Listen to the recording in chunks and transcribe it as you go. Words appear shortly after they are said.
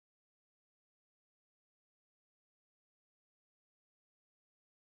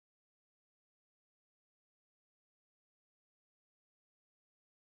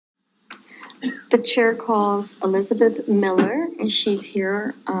The chair calls Elizabeth Miller, and she's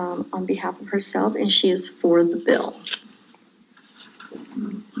here on behalf of herself, and she is for the bill.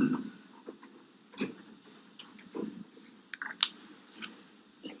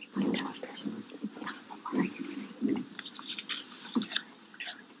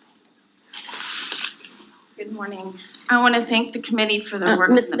 Good morning. I want to thank the committee for their work.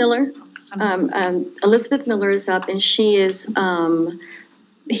 Ms. Miller, Elizabeth Miller is up, and she is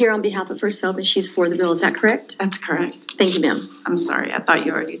here on behalf of herself, and she's for the bill. Is that correct? That's correct. Thank you, ma'am. I'm sorry. I thought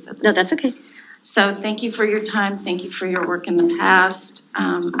you already said that. No, that's okay. So thank you for your time. Thank you for your work in the past.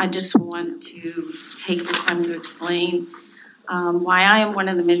 I just want to take the time to explain why I am one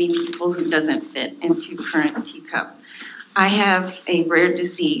of the many people who doesn't fit into current teacup. I have a rare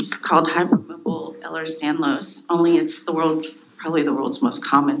disease called hypermobile Ehlers-Danlos, only it's probably the world's most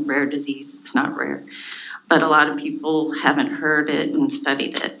common rare disease. It's not rare, but a lot of people haven't heard it and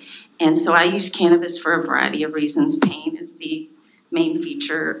studied it. And so I use cannabis for a variety of reasons. Pain is the main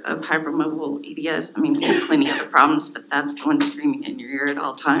feature of hypermobile EDS. I mean, we have plenty of other problems, but that's the one screaming in your ear at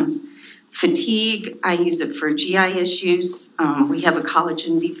all times. Fatigue, I use it for GI issues. We have a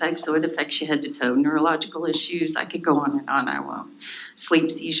collagen defect, so it affects you head to toe. Neurological issues, I could go on and on, I won't. Sleep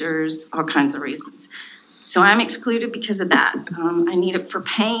seizures, all kinds of reasons. So I'm excluded because of that. I need it for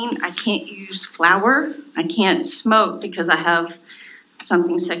pain. I can't use flour. I can't smoke because I have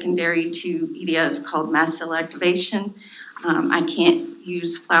something secondary to EDS called mast cell activation. I can't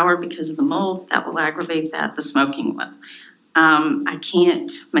use flour because of the mold. That will aggravate that, the smoking will. I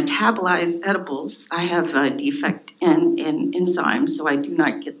can't metabolize edibles. I have a defect in enzymes, so I do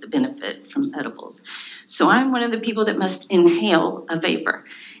not get the benefit from edibles. So I'm one of the people that must inhale a vapor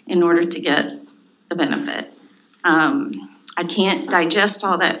in order to get the benefit. I can't digest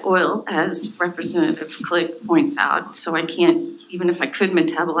all that oil, as Representative Click points out, so I can't, even if I could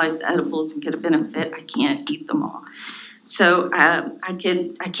metabolize the edibles and get a benefit, I can't eat them all. So I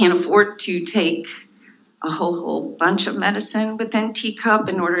can't afford to take a whole bunch of medicine within teacup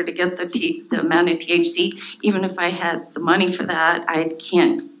in order to get the amount of THC. Even if I had the money for that, I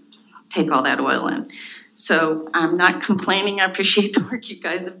can't take all that oil in. So I'm not complaining. I appreciate the work you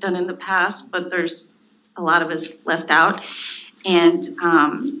guys have done in the past, but there's a lot of us left out. And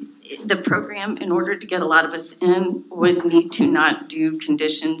the program, in order to get a lot of us in, would need to not do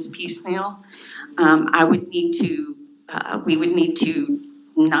conditions piecemeal. We would need to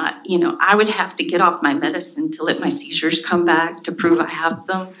not, I would have to get off my medicine to let my seizures come back to prove I have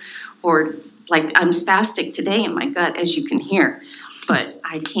them. Or like I'm spastic today in my gut, as you can hear, but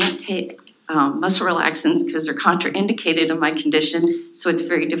I can't take muscle relaxants because they're contraindicated in my condition. So it's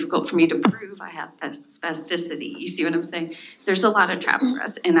very difficult for me to prove I have spasticity. You see what I'm saying? There's a lot of traps for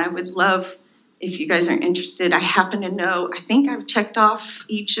us. And I would love, if you guys are interested, I happen to know, I think I've checked off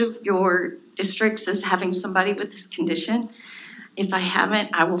each of your districts as having somebody with this condition. If I haven't,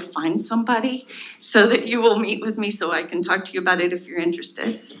 I will find somebody so that you will meet with me so I can talk to you about it if you're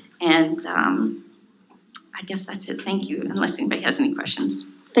interested. And I guess that's it. Thank you, unless anybody has any questions.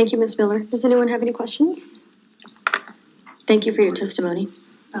 Thank you, Ms. Miller. Does anyone have any questions? Thank you for your testimony.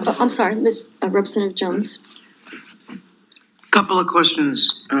 Oh, I'm sorry, Representative Jones. Couple of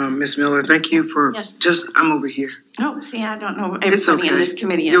questions, Ms. Miller. Thank you for I'm over here. Oh, see, I don't know everybody it's okay. in this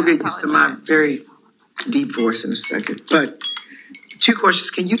committee. You'll get used to my very deep voice in a second. But 2 questions.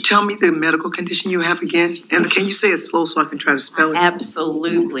 Can you tell me the medical condition you have again? And can you say it slow so I can try to spell it?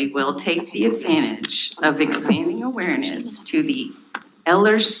 Absolutely. We'll take the advantage of expanding awareness to the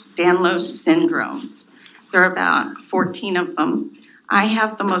Ehlers-Danlos syndromes. There are about 14 of them. I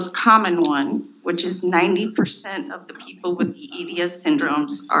have the most common one, which is 90% of the people with the EDS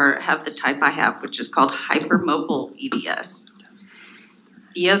syndromes have the type I have, which is called hypermobile EDS.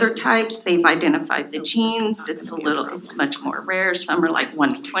 The other types, they've identified the genes. It's much more rare. Some are like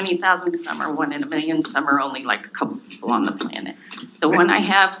 1 in 20,000, some are 1 in a million, some are only like a couple people on the planet. The one I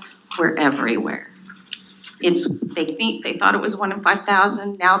have, we're everywhere. They thought it was 1 in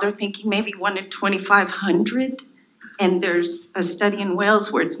 5,000. Now they're thinking maybe 1 in 2,500. And there's a study in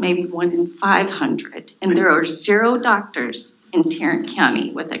Wales where it's maybe 1 in 500. And there are 0 doctors in Tarrant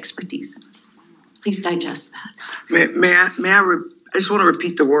County with expertise. Please digest that. May I just want to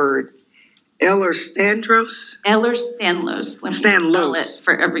repeat the word. Ehlers-Danlos? Ehlers-Danlos. Let me spell it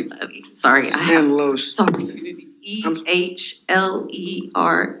for everybody. Sorry, I have this opportunity. EHLERSDANLOS.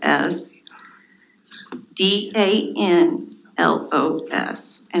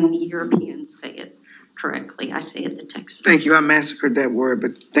 And the Europeans say it correctly. I say it the Texas. Thank you. I massacred that word,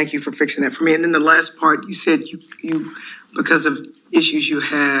 but thank you for fixing that for me. And then the last part, you said you because of issues you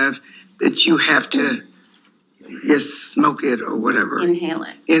have, that you have to yes, smoke it or whatever. Inhale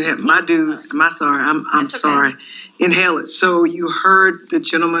it. I'm It's okay. sorry. Inhale it. So you heard the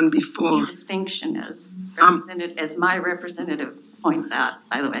gentleman The before. distinction is represented, as my representative points out,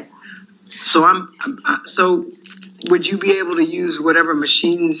 by the way. So so would you be able to use whatever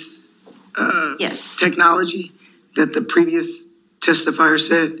machines, Yes, technology that the previous testifier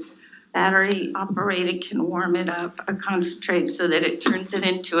said? battery operated can warm it up, a concentrate, so that it turns it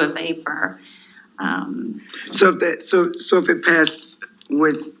into a vapor. So if it passed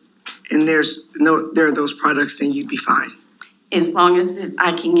and there are those products, then you'd be fine. As long as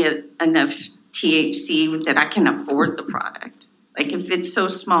I can get enough THC that I can afford the product. Like if it's so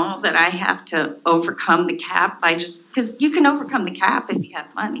small that I have to overcome the cap, because you can overcome the cap if you have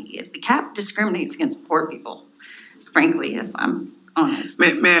money. The cap discriminates against poor people, frankly, if I'm honest.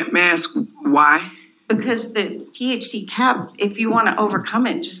 May I ask why? Because the THC cap, if you want to overcome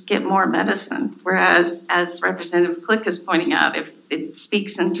it, just get more medicine. Whereas, as Representative Click is pointing out, if it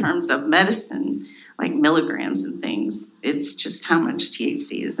speaks in terms of medicine, like milligrams and things, it's just how much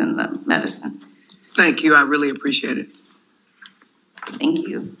THC is in the medicine. Thank you. I really appreciate it. Thank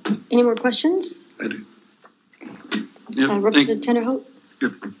you. Any more questions? I do. Yep, Representative Tenderholt?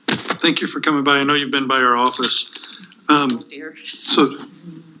 thank you for coming by. I know you've been by our office. Oh dear. So,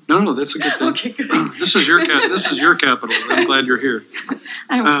 no, that's a good thing. Okay, good. This is your capital. I'm glad you're here.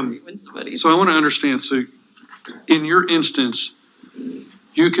 When somebody. So I want to understand, so in your instance,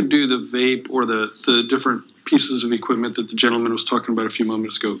 you could do the vape or the different pieces of equipment that the gentleman was talking about a few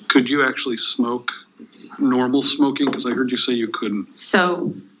moments ago. Could you actually smoke normal smoking? Because I heard you say you couldn't.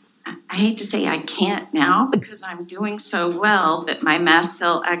 So I hate to say I can't now because I'm doing so well that my mast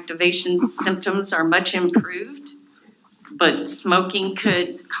cell activation symptoms are much improved. But smoking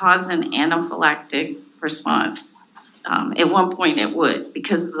could cause an anaphylactic response. At one point it would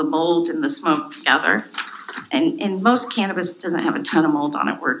because of the mold and the smoke together. And most cannabis doesn't have a ton of mold on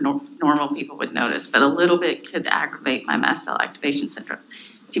it where normal people would notice, but a little bit could aggravate my mast cell activation syndrome.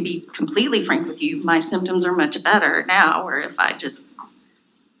 To be completely frank with you, my symptoms are much better now, where if I just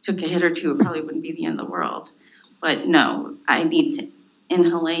took a hit or two, it probably wouldn't be the end of the world. But no, I need to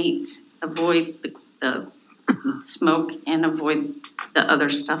inhalate, avoid the smoke, and avoid the other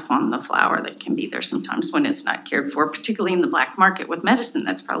stuff on the flower that can be there sometimes when it's not cared for, particularly in the black market with medicine.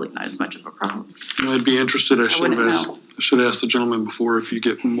 That's probably not as much of a problem. I'd be interested. I should know. have asked the gentleman before if you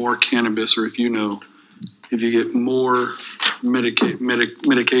get more cannabis or if you get more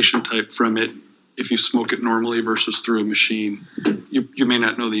medication type from it if you smoke it normally versus through a machine. You may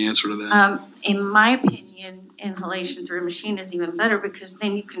not know the answer to that. In my opinion, inhalation through a machine is even better because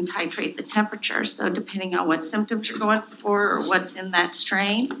then you can titrate the temperature. So depending on what symptoms you're going for or what's in that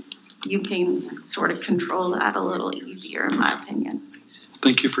strain, you can sort of control that a little easier, in my opinion.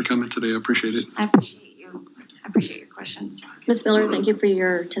 Thank you for coming today. I appreciate it. I appreciate you. I appreciate your questions. Ms. Miller, thank you for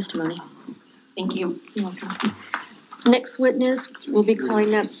your testimony. Thank you. You're welcome. Next witness, we'll be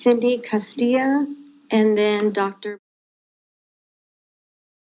calling up Cindy Castilla and then Dr.